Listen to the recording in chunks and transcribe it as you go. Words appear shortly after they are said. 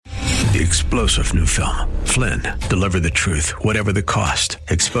The explosive new film, Flynn, deliver the truth, whatever the cost,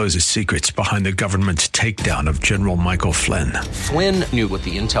 exposes secrets behind the government's takedown of General Michael Flynn. Flynn knew what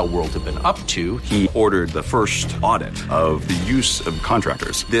the intel world had been up to. He ordered the first audit of the use of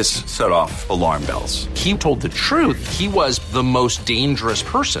contractors. This set off alarm bells. He told the truth. He was the most dangerous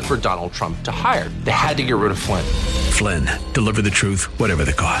person for Donald Trump to hire. They had to get rid of Flynn. Flynn, deliver the truth, whatever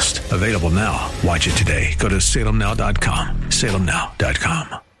the cost. Available now. Watch it today. Go to salemnow.com.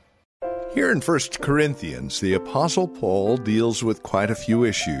 salemnow.com. Here in 1 Corinthians, the Apostle Paul deals with quite a few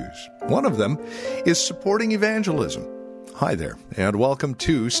issues. One of them is supporting evangelism. Hi there, and welcome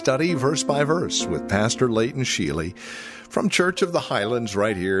to Study Verse by Verse with Pastor Leighton Sheely from Church of the Highlands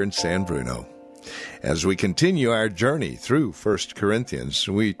right here in San Bruno. As we continue our journey through 1 Corinthians,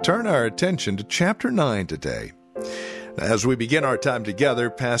 we turn our attention to chapter 9 today. As we begin our time together,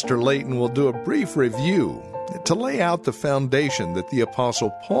 Pastor Leighton will do a brief review to lay out the foundation that the Apostle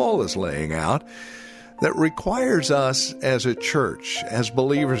Paul is laying out that requires us as a church, as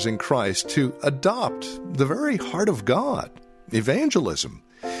believers in Christ, to adopt the very heart of God, evangelism,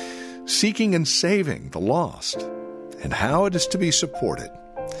 seeking and saving the lost, and how it is to be supported.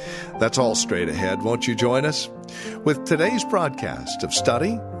 That's all straight ahead. Won't you join us with today's broadcast of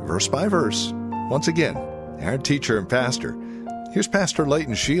Study Verse by Verse? Once again, our teacher and pastor, here's Pastor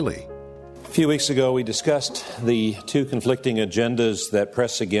Leighton Sheely. A few weeks ago, we discussed the two conflicting agendas that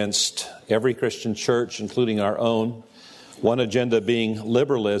press against every Christian church, including our own. One agenda being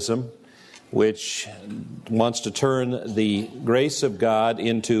liberalism, which wants to turn the grace of God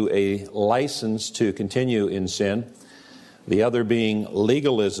into a license to continue in sin. The other being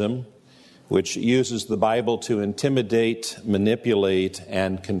legalism, which uses the Bible to intimidate, manipulate,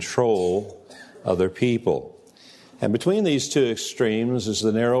 and control other people. And between these two extremes is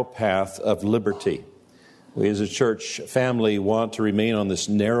the narrow path of liberty. We as a church family want to remain on this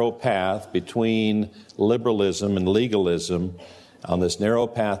narrow path between liberalism and legalism, on this narrow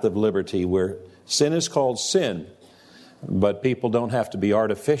path of liberty where sin is called sin, but people don't have to be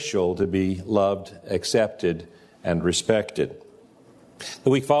artificial to be loved, accepted, and respected.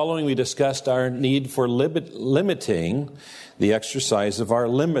 The week following, we discussed our need for limiting the exercise of our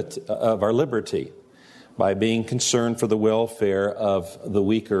liberty by being concerned for the welfare of the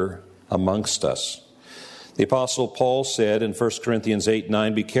weaker amongst us. The Apostle Paul said in 1 Corinthians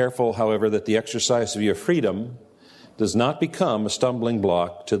 8:9, "Be careful, however, that the exercise of your freedom does not become a stumbling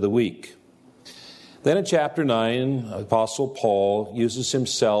block to the weak." Then in chapter 9, Apostle Paul uses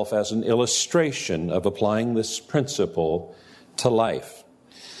himself as an illustration of applying this principle to life.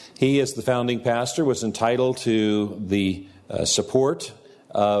 He, as the founding pastor, was entitled to the support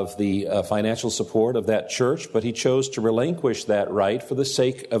of the financial support of that church, but he chose to relinquish that right for the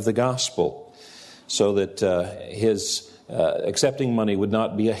sake of the gospel, so that his accepting money would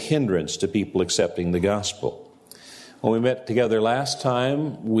not be a hindrance to people accepting the gospel. When we met together last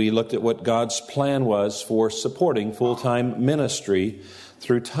time, we looked at what God's plan was for supporting full-time ministry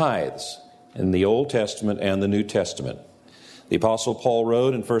through tithes in the Old Testament and the New Testament. The Apostle Paul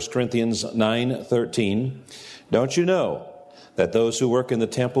wrote in 1 Corinthians 9:13, "Don't you know that those who work in the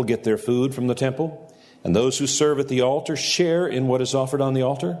temple get their food from the temple, and those who serve at the altar share in what is offered on the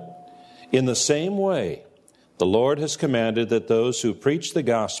altar? In the same way, the Lord has commanded that those who preach the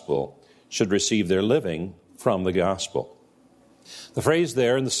gospel should receive their living from the gospel." The phrase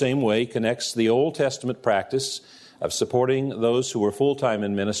there, "in the same way," connects the Old Testament practice of supporting those who were full-time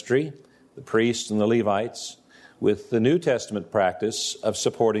in ministry, the priests and the Levites, with the New Testament practice of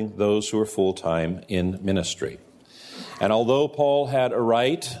supporting those who were full-time in ministry. And although Paul had a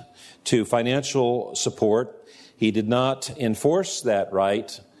right to financial support, he did not enforce that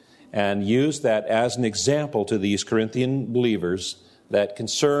right and use that as an example to these Corinthian believers that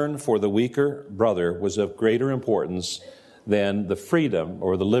concern for the weaker brother was of greater importance than the freedom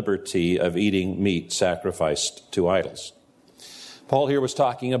or the liberty of eating meat sacrificed to idols. Paul here was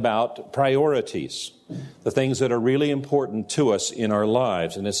talking about priorities, the things that are really important to us in our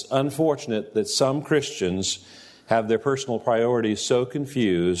lives. And it's unfortunate that some Christians have their personal priorities so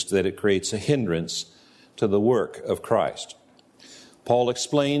confused that it creates a hindrance to the work of Christ. Paul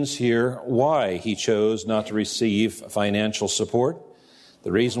explains here why he chose not to receive financial support.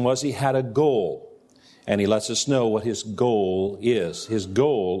 The reason was he had a goal, and he lets us know what his goal is. His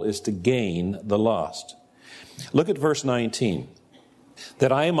goal is to gain the lost. Look at verse 19.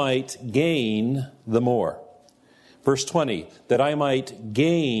 "That I might gain the more." Verse 20, "That I might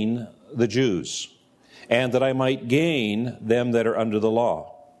gain the Jews, and that I might gain them that are under the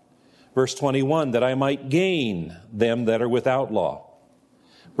law." Verse 21, "That I might gain them that are without law."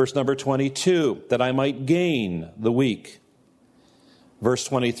 Verse number 22, "That I might gain the weak." Verse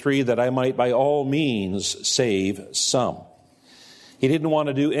 23, that I might by all means save some. He didn't want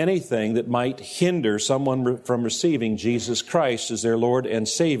to do anything that might hinder someone from receiving Jesus Christ as their Lord and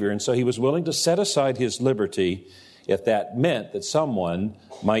Savior. And so he was willing to set aside his liberty if that meant that someone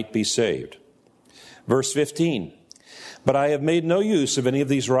might be saved. Verse 15, but I have made no use of any of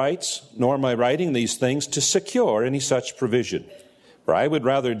these rights, nor am I writing these things to secure any such provision. For I would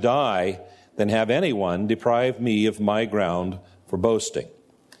rather die than have anyone deprive me of my ground for boasting.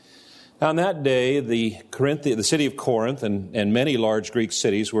 Now, in that day, the city of Corinth and many large Greek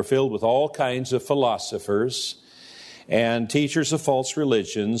cities were filled with all kinds of philosophers and teachers of false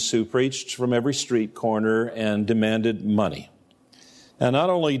religions who preached from every street corner and demanded money. Now, not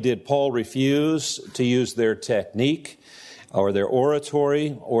only did Paul refuse to use their technique or their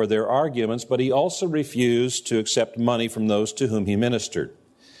oratory or their arguments, but he also refused to accept money from those to whom he ministered.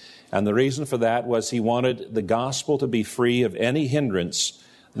 And the reason for that was he wanted the gospel to be free of any hindrance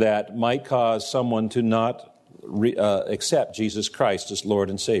that might cause someone to not accept Jesus Christ as Lord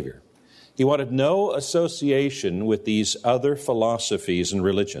and Savior. He wanted no association with these other philosophies and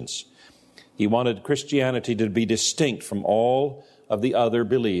religions. He wanted Christianity to be distinct from all of the other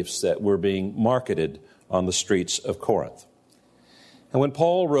beliefs that were being marketed on the streets of Corinth. And when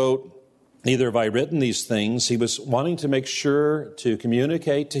Paul wrote, neither have I written these things, he was wanting to make sure to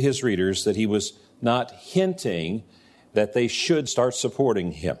communicate to his readers that he was not hinting that they should start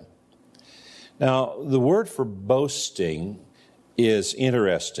supporting him. Now, the word for boasting is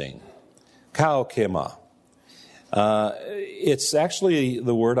interesting. Kaukema. It's actually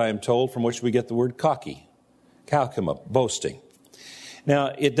the word, I am told, from which we get the word cocky. Kaukema, boasting.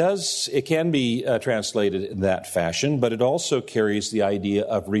 Now, it can be translated in that fashion, but it also carries the idea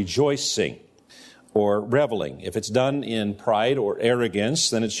of rejoicing or reveling. If it's done in pride or arrogance,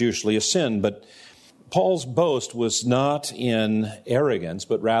 then it's usually a sin. But Paul's boast was not in arrogance,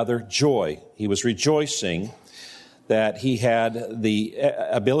 but rather joy. He was rejoicing that he had the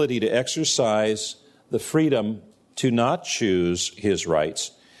ability to exercise the freedom to not choose his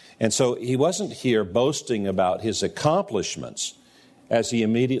rights. And so he wasn't here boasting about his accomplishments, as he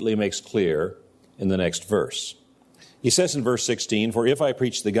immediately makes clear in the next verse. He says in verse 16, for if I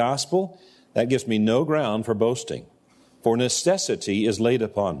preach the gospel, that gives me no ground for boasting, for necessity is laid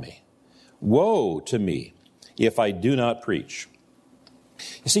upon me. Woe to me if I do not preach.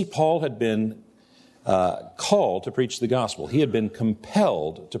 You see, Paul had been called to preach the gospel. He had been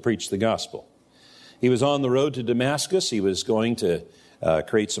compelled to preach the gospel. He was on the road to Damascus. He was going to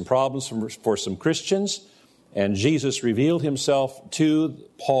create some problems for some Christians. And Jesus revealed himself to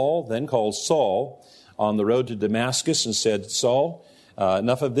Paul, then called Saul, on the road to Damascus and said, Saul,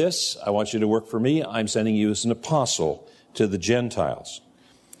 enough of this. I want you to work for me. I'm sending you as an apostle to the Gentiles.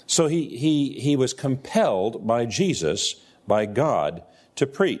 So he was compelled by Jesus, by God, to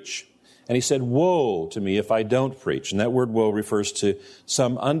preach. And he said, woe to me if I don't preach. And that word woe refers to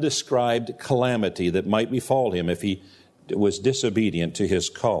some undescribed calamity that might befall him if he was disobedient to his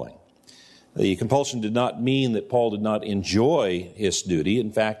calling. The compulsion did not mean that Paul did not enjoy his duty.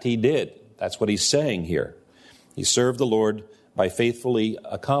 In fact, he did. That's what he's saying here. He served the Lord by faithfully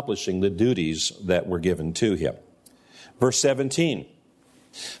accomplishing the duties that were given to him. Verse 17,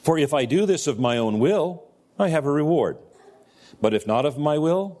 for if I do this of my own will, I have a reward. But if not of my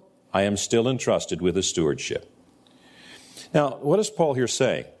will, I am still entrusted with a stewardship. Now, what is Paul here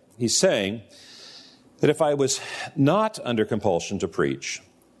saying? He's saying that if I was not under compulsion to preach,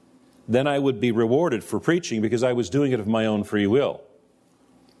 then I would be rewarded for preaching because I was doing it of my own free will.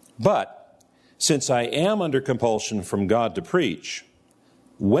 But since I am under compulsion from God to preach,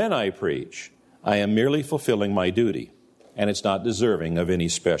 when I preach, I am merely fulfilling my duty, and it's not deserving of any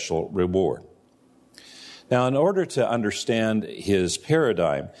special reward. Now, in order to understand his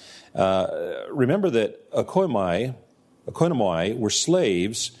paradigm, remember that oikonomai were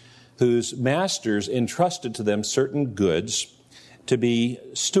slaves whose masters entrusted to them certain goods to be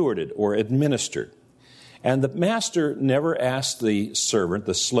stewarded or administered. And the master never asked the servant,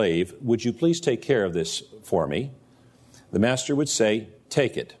 the slave, would you please take care of this for me? The master would say,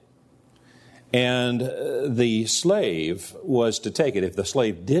 take it. And the slave was to take it. If the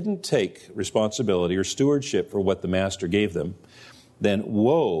slave didn't take responsibility or stewardship for what the master gave them, then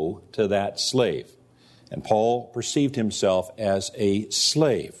woe to that slave. And Paul perceived himself as a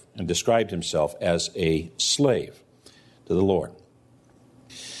slave and described himself as a slave to the Lord.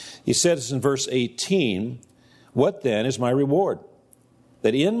 He says in verse 18, what then is my reward?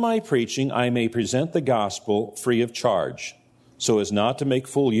 That in my preaching I may present the gospel free of charge, so as not to make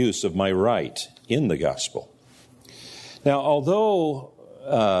full use of my right in the gospel. Now, although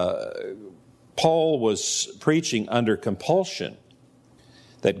Paul was preaching under compulsion,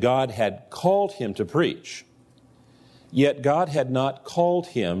 that God had called him to preach, yet God had not called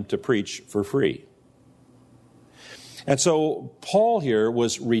him to preach for free. And so Paul here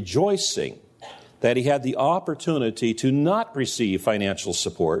was rejoicing that he had the opportunity to not receive financial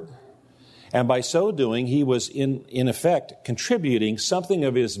support, and by so doing, he was in effect contributing something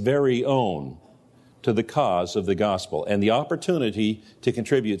of his very own to the cause of the gospel. And the opportunity to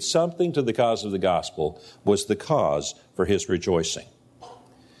contribute something to the cause of the gospel was the cause for his rejoicing.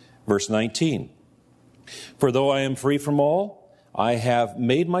 Verse 19, "For though I am free from all, I have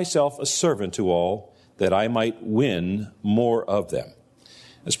made myself a servant to all, that I might win more of them."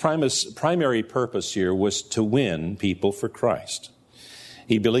 His primary purpose here was to win people for Christ.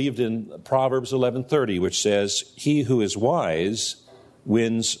 He believed in Proverbs 11:30, which says, "He who is wise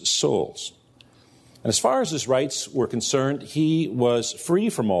wins souls." And as far as his rights were concerned, he was free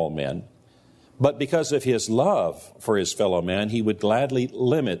from all men, but because of his love for his fellow man, he would gladly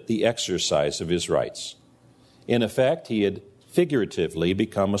limit the exercise of his rights. In effect, he had figuratively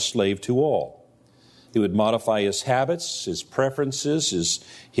become a slave to all. He would modify his habits, his preferences,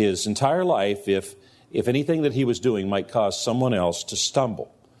 his entire life if anything that he was doing might cause someone else to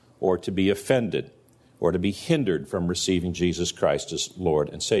stumble or to be offended or to be hindered from receiving Jesus Christ as Lord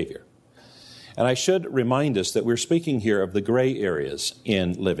and Savior. And I should remind us that we're speaking here of the gray areas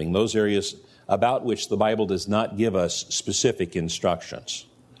in living, those areas about which the Bible does not give us specific instructions.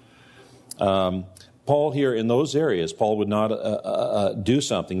 Paul here, in those areas, Paul would not do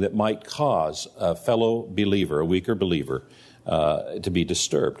something that might cause a fellow believer, a weaker believer, to be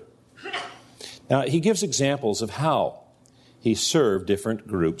disturbed. Now, he gives examples of how he served different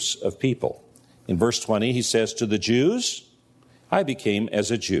groups of people. In verse 20, he says, "To the Jews, I became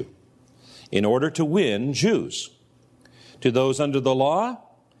as a Jew, in order to win Jews. To those under the law,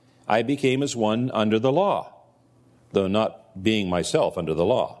 I became as one under the law, though not being myself under the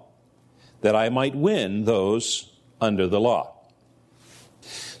law, that I might win those under the law."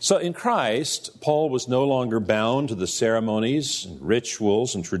 So in Christ, Paul was no longer bound to the ceremonies, and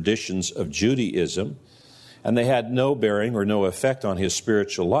rituals, and traditions of Judaism, and they had no bearing or no effect on his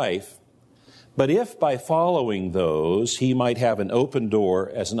spiritual life. But if by following those he might have an open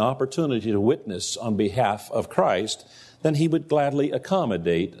door as an opportunity to witness on behalf of Christ, then he would gladly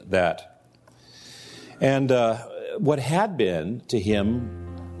accommodate that. And what had been to him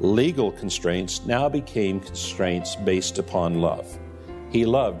legal constraints now became constraints based upon love. He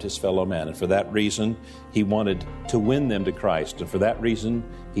loved his fellow man, and for that reason, he wanted to win them to Christ, and for that reason,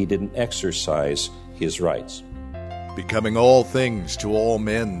 he didn't exercise his rights. Becoming all things to all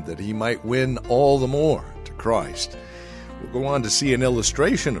men, that he might win all the more to Christ. We'll go on to see an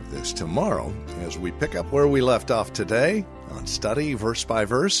illustration of this tomorrow as we pick up where we left off today on Study Verse by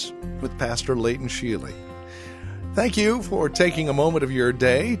Verse with Pastor Leighton Sheely. Thank you for taking a moment of your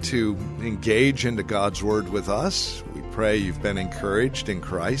day to engage into God's Word with us. We pray you've been encouraged in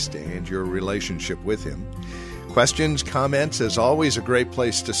Christ and your relationship with Him. Questions, comments, as always, a great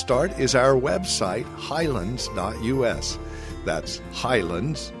place to start is our website, highlands.us. That's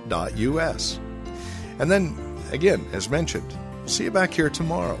highlands.us. And then, again, as mentioned, see you back here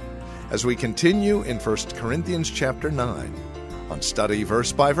tomorrow as we continue in 1 Corinthians chapter 9 on Study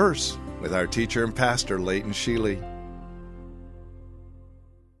Verse by Verse with our teacher and pastor, Leighton Sheely.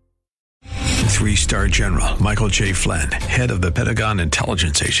 3-star General Michael J. Flynn, head of the Pentagon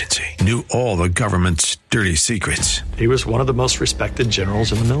Intelligence Agency, knew all the government's dirty secrets. He was one of the most respected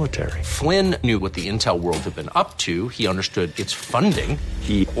generals in the military. Flynn knew what the intel world had been up to. He understood its funding.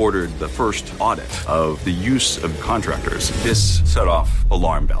 He ordered the first audit of the use of contractors. This set off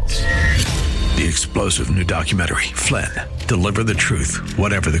alarm bells. The explosive new documentary, Flynn, Deliver the Truth,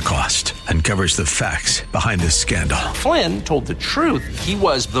 Whatever the Cost, uncovers the facts behind this scandal. Flynn told the truth. He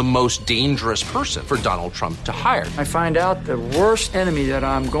was the most dangerous person for Donald Trump to hire. I find out the worst enemy that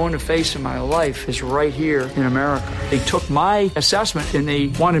I'm going to face in my life is right here in America. They took my assessment and they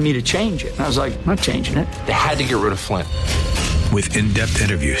wanted me to change it. And I was like, I'm not changing it. They had to get rid of Flynn. With in-depth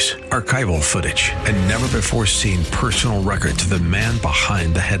interviews, archival footage, and never-before-seen personal records of the man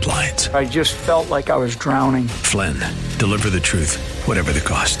behind the headlines. I just felt like I was drowning. Flynn, Deliver the Truth, Whatever the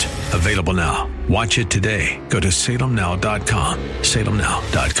Cost. Available now. Watch it today. Go to salemnow.com.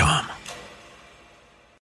 salemnow.com.